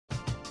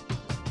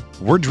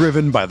We're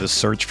driven by the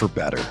search for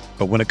better.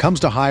 But when it comes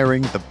to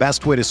hiring, the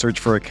best way to search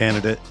for a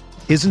candidate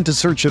isn't to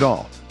search at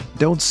all.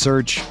 Don't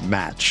search,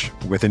 match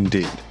with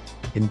Indeed.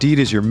 Indeed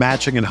is your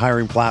matching and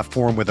hiring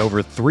platform with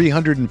over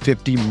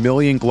 350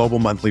 million global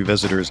monthly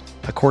visitors,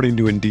 according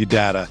to Indeed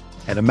data,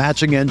 and a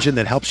matching engine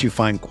that helps you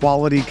find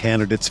quality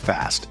candidates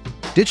fast.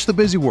 Ditch the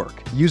busy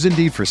work. Use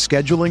Indeed for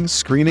scheduling,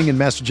 screening, and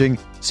messaging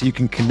so you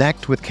can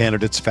connect with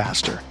candidates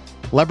faster.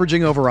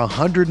 Leveraging over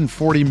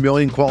 140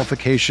 million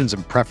qualifications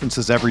and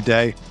preferences every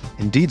day,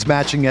 Indeed's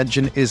matching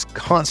engine is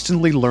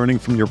constantly learning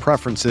from your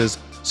preferences,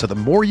 so the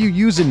more you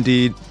use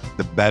Indeed,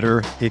 the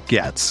better it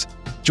gets.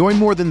 Join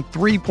more than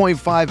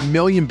 3.5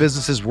 million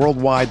businesses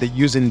worldwide that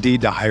use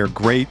Indeed to hire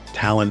great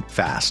talent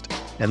fast.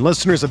 And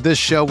listeners of this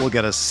show will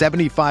get a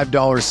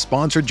 $75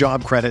 sponsored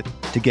job credit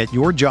to get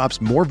your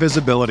jobs more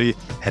visibility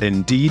at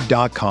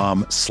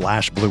Indeed.com/Blue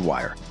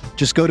Wire.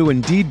 Just go to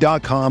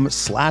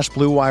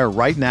Indeed.com/Blue Wire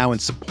right now and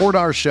support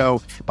our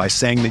show by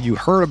saying that you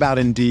heard about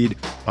Indeed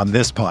on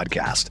this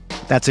podcast.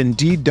 That's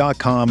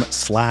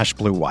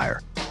Indeed.com/Blue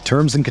Wire.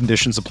 Terms and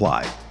conditions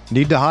apply.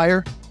 Need to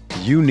hire?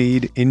 You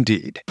need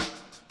Indeed.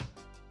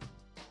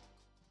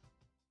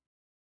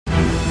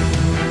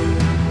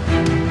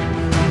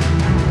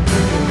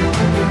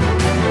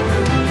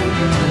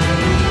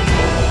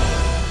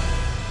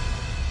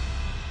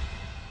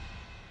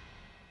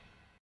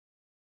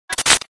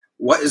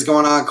 What is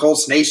going on,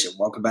 Colts Nation?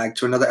 Welcome back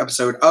to another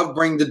episode of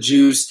Bring the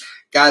Juice.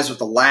 Guys, with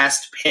the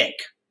last pick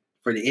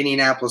for the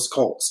Indianapolis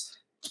Colts,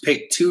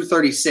 pick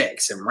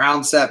 236 in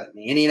round 7,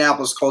 the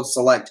Indianapolis Colts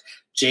select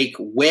Jake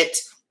Witt,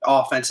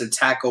 offensive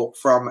tackle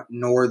from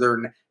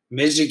Northern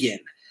Michigan.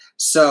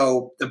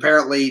 So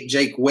apparently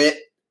Jake Witt,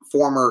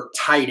 former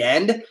tight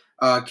end,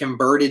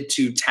 converted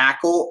to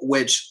tackle,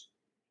 which,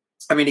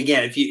 I mean,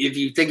 again, if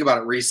you think about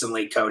it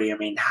recently, Cody, I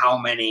mean, how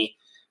many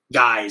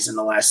guys in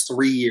the last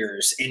 3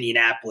 years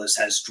Indianapolis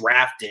has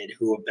drafted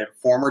who have been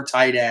former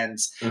tight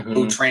ends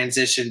who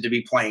transitioned to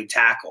be playing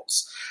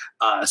tackles.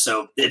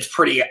 So it's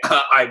pretty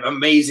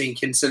amazing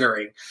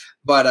considering.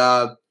 But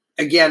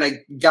again,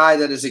 a guy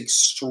that is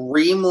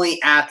extremely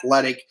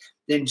athletic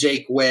in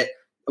Jake Witt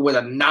with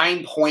a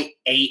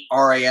 9.8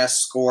 RAS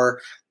score,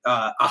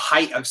 a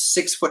height of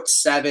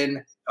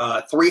 6'7",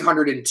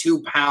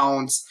 302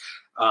 pounds.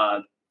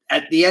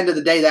 At the end of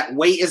the day, that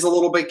weight is a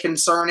little bit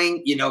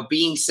concerning. You know,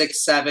 being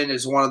 6'7"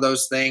 is one of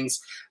those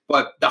things,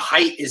 but the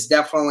height is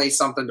definitely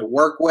something to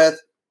work with.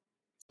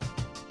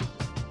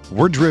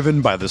 We're driven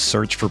by the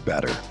search for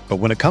better. But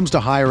when it comes to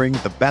hiring,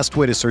 the best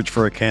way to search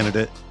for a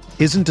candidate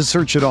isn't to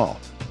search at all.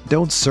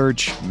 Don't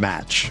search,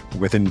 match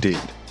with Indeed.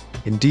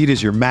 Indeed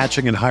is your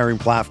matching and hiring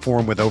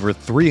platform with over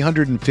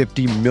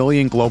 350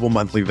 million global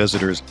monthly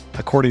visitors,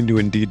 according to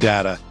Indeed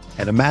data,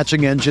 and a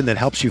matching engine that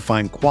helps you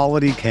find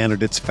quality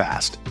candidates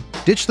fast.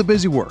 Ditch the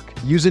busy work.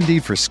 Use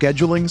Indeed for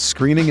scheduling,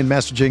 screening, and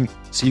messaging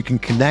so you can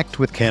connect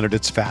with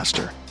candidates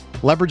faster.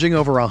 Leveraging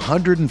over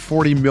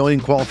 140 million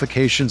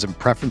qualifications and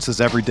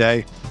preferences every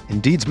day,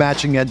 Indeed's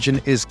matching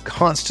engine is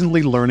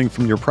constantly learning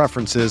from your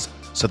preferences,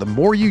 so the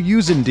more you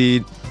use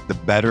Indeed, the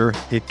better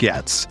it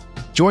gets.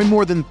 Join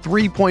more than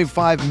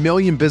 3.5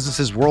 million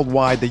businesses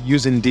worldwide that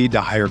use Indeed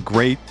to hire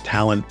great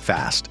talent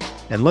fast.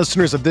 And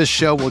listeners of this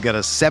show will get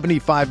a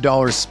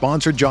 $75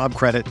 sponsored job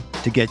credit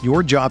to get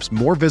your jobs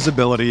more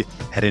visibility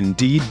at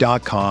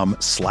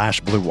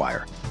Indeed.com/Blue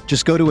Wire.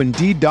 Just go to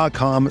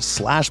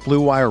Indeed.com/Blue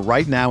Wire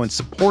right now and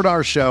support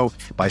our show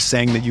by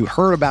saying that you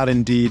heard about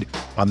Indeed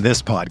on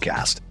this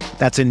podcast.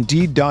 That's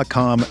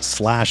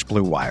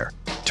Indeed.com/Blue Wire.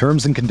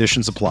 Terms and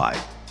conditions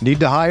apply. Need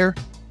to hire?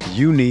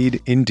 You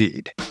need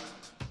Indeed.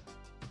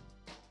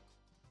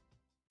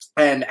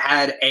 And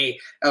had a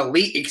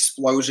elite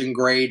explosion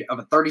grade of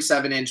a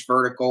 37-inch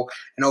vertical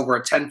and over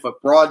a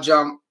 10-foot broad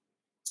jump,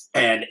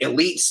 and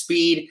elite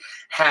speed,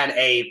 had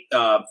a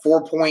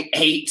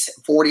 4.8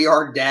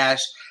 40-yard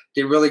dash,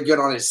 did really good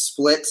on his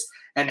splits,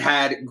 and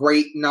had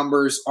great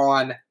numbers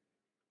on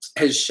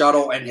his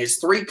shuttle and his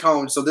three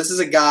cones. So this is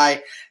a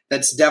guy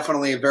that's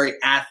definitely a very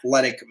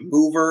athletic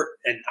mover,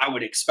 and I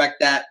would expect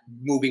that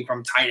moving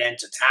from tight end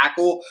to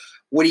tackle.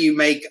 What do you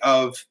make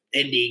of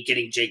Indy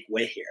getting Jake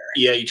Witt here?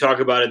 Yeah, you talk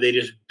about it. They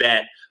just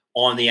bet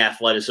on the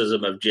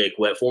athleticism of Jake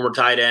Witt, former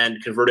tight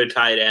end, converted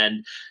tight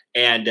end.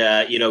 And,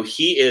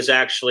 he is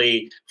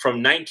actually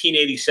from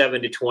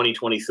 1987 to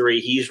 2023,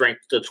 he's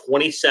ranked the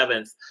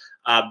 27th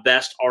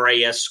best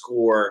RAS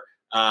score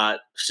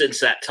since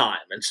that time.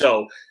 And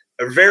so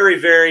a very,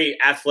 very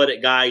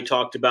athletic guy he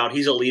talked about.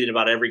 He's elite in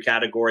about every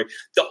category.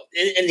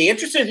 And the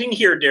interesting thing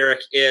here,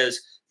 Derek,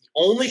 is the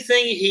only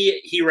thing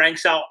he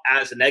ranks out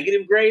as a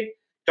negative grade,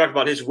 talk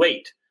about his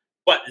weight.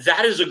 But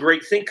that is a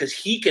great thing because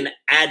he can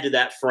add to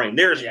that frame.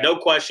 There's no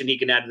question he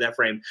can add to that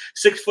frame.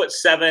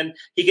 6'7",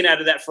 he can add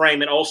to that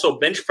frame, and also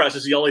bench press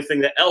is the only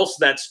thing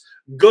that's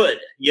good,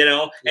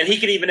 and he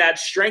can even add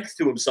strength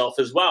to himself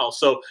as well.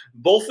 So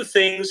both the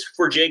things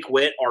for Jake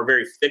Witt are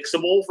very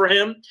fixable for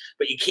him,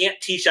 but you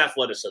can't teach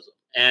athleticism.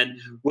 And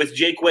with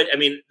Jake Witt, I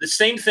mean, the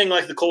same thing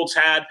like the Colts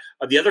had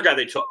of the other guy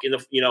they took in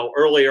the,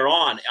 earlier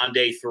on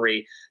day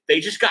 3,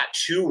 they just got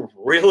two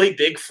really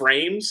big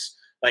frames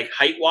like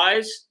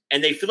height-wise,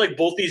 and they feel like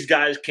both these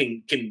guys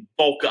can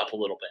bulk up a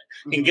little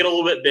bit, can get a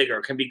little bit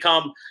bigger, can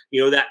become,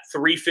 that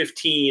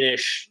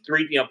 315-ish,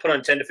 put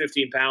on 10 to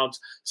 15 pounds,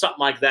 something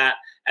like that,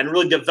 and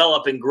really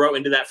develop and grow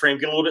into that frame,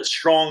 get a little bit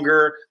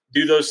stronger,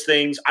 do those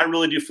things. I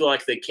really do feel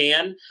like they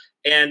can.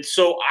 And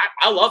so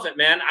I love it,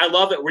 man. I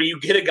love it where you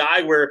get a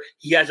guy where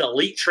he has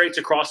elite traits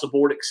across the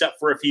board, except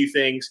for a few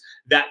things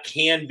that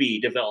can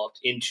be developed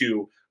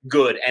into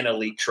good and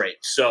elite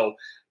traits. So,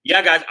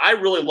 yeah, guys, I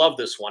really love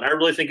this one. I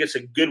really think it's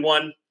a good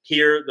one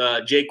here,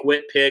 the Jake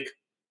Witt pick.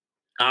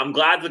 I'm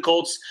glad the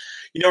Colts,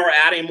 are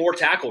adding more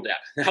tackle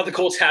depth. Now the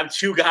Colts have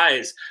two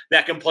guys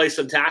that can play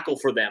some tackle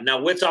for them.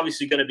 Now, Witt's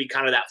obviously going to be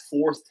kind of that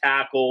fourth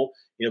tackle,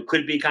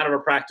 could be kind of a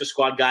practice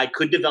squad guy,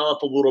 could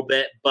develop a little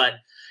bit, but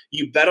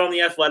you bet on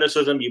the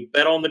athleticism. You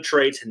bet on the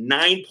traits.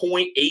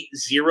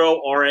 9.80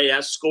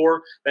 RAS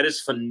score. That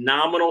is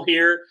phenomenal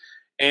here.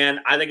 And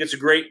I think it's a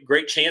great,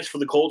 great chance for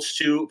the Colts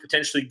to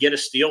potentially get a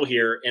steal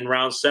here in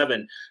round 7.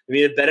 I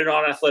mean, they've betted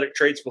on athletic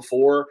traits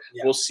before.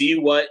 Yeah. We'll see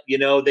what,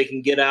 they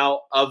can get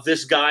out of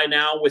this guy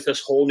now with this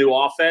whole new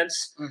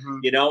offense,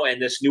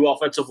 and this new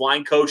offensive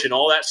line coach and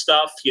all that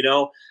stuff,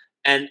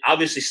 And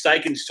obviously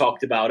Steichen's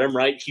talked about him,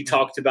 right? He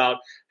talked about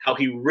how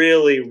he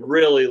really,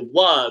 really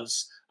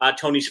loves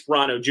Tony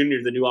Sperano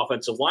Jr., the new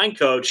offensive line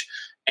coach.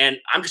 And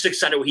I'm just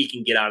excited what he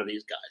can get out of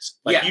these guys.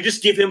 You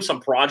just give him some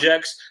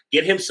projects,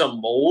 get him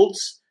some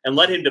molds, and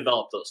let him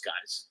develop those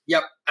guys.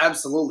 Yep,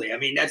 absolutely. I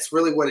mean, that's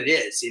really what it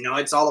is.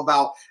 It's all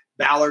about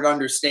Ballard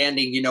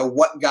understanding,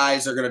 what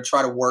guys are going to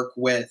try to work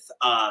with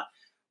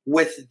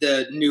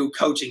the new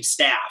coaching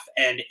staff.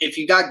 And if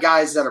you got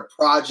guys that are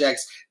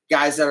projects,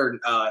 guys that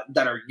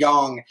are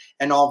young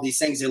and all these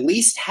things, at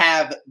least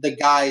have the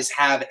guys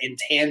have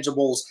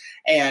intangibles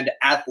and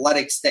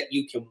athletics that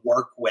you can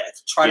work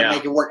with. Try to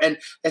make it work. And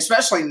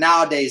especially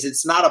nowadays,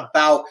 it's not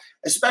about,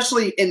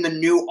 especially in the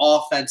new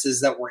offenses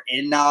that we're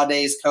in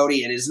nowadays,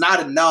 Cody, it is not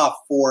enough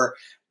for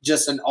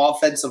just an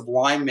offensive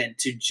lineman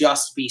to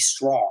just be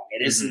strong.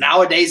 It is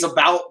nowadays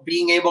about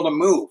being able to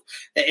move.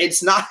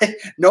 It's not,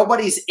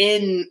 nobody's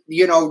in,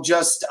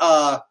 just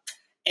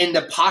in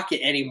the pocket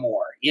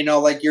anymore.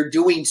 Like you're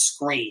doing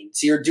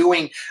screens, you're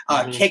doing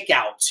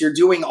kickouts, you're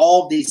doing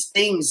all these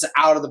things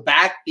out of the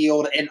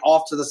backfield and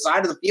off to the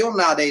side of the field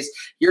nowadays.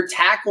 Your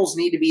tackles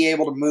need to be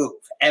able to move.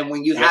 And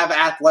when you have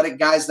athletic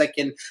guys that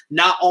can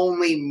not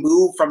only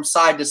move from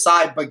side to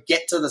side, but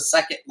get to the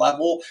second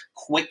level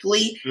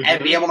quickly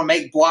and be able to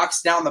make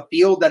blocks down the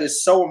field, that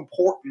is so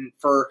important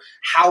for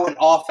how an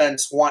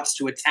offense wants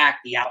to attack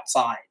the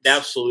outside.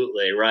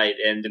 Absolutely, right.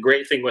 And the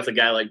great thing with a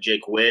guy like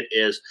Jake Witt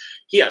is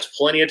he has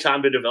plenty of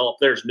time to develop.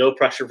 There's no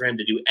pressure for him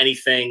to do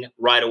anything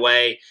right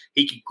away.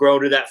 He can grow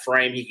to that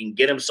frame. He can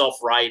get himself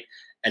right.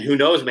 And who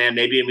knows, man,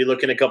 maybe we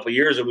look in a couple of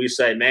years and we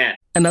say, man.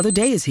 Another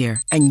day is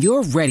here and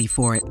you're ready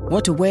for it.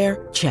 What to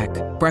wear? Check.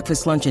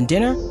 Breakfast, lunch, and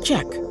dinner?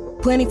 Check.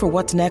 Planning for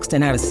what's next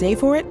and how to save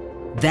for it?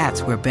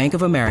 That's where Bank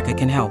of America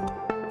can help.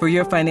 For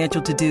your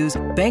financial to-dos,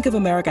 Bank of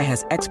America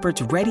has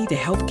experts ready to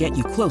help get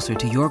you closer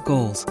to your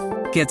goals.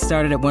 Get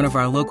started at one of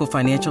our local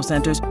financial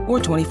centers or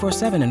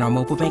 24/7 in our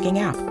mobile banking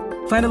app.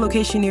 Find a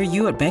location near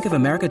you at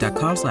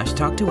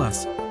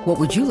bankofamerica.com/talktous. What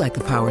would you like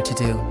the power to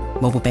do?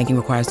 Mobile banking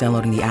requires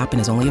downloading the app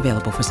and is only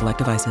available for select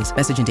devices.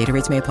 Message and data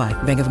rates may apply.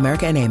 Bank of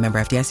America N.A., member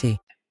FDIC.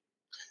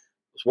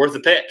 It's worth a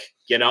pick,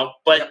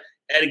 But,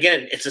 and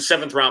again, it's a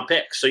 7th round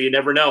pick, so you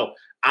never know.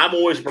 I'm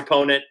always a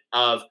proponent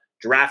of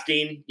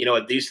drafting,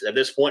 at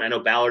this point. I know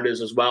Ballard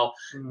is as well.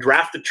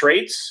 Draft the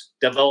traits,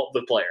 develop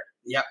the player.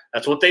 Yeah,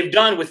 that's what they've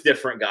done with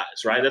different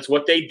guys, right? That's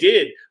what they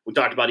did. We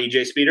talked about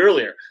EJ Speed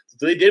earlier. That's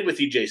what they did with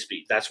EJ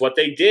Speed. That's what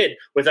they did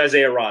with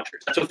Isaiah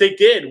Rodgers. That's what they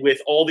did with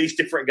all these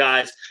different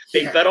guys.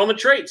 They bet on the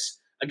traits.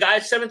 A guy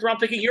 7th round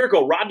pick a year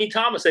ago, Rodney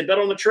Thomas, they bet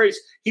on the traits.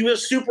 He was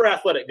a super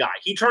athletic guy.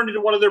 He turned into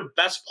one of their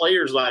best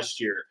players last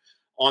year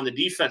on the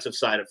defensive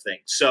side of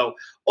things. So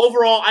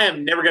overall, I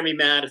am never going to be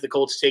mad if the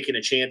Colts taking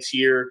a chance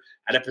here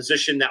at a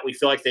position that we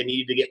feel like they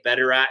needed to get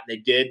better at. And they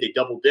did. They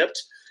double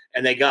dipped.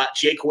 And they got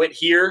Jake Witt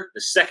here,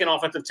 the second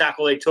offensive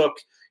tackle they took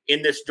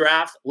in this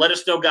draft. Let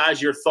us know,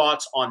 guys, your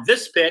thoughts on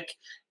this pick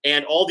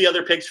and all the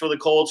other picks for the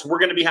Colts. We're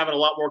going to be having a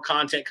lot more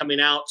content coming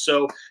out,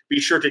 so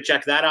be sure to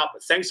check that out.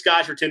 But thanks,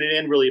 guys, for tuning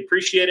in. Really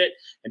appreciate it.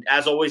 And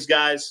as always,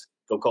 guys,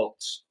 go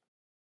Colts.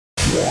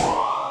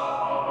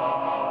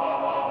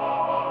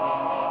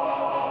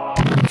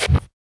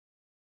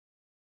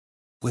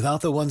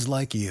 Without the ones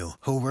like you,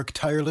 who work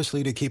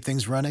tirelessly to keep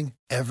things running,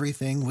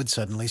 everything would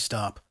suddenly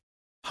stop.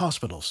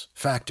 Hospitals,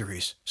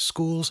 factories,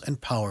 schools,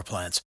 and power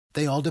plants,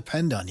 they all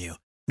depend on you.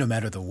 No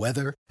matter the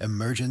weather,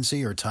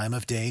 emergency, or time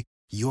of day,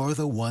 you're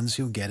the ones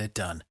who get it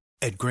done.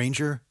 At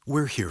Grainger,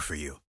 we're here for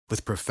you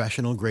with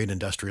professional-grade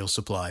industrial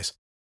supplies.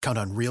 Count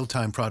on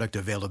real-time product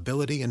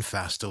availability and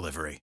fast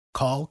delivery.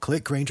 Call,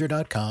 click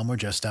Grainger.com, or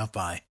just stop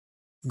by.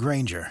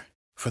 Grainger,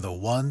 for the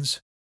ones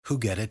who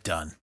get it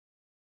done.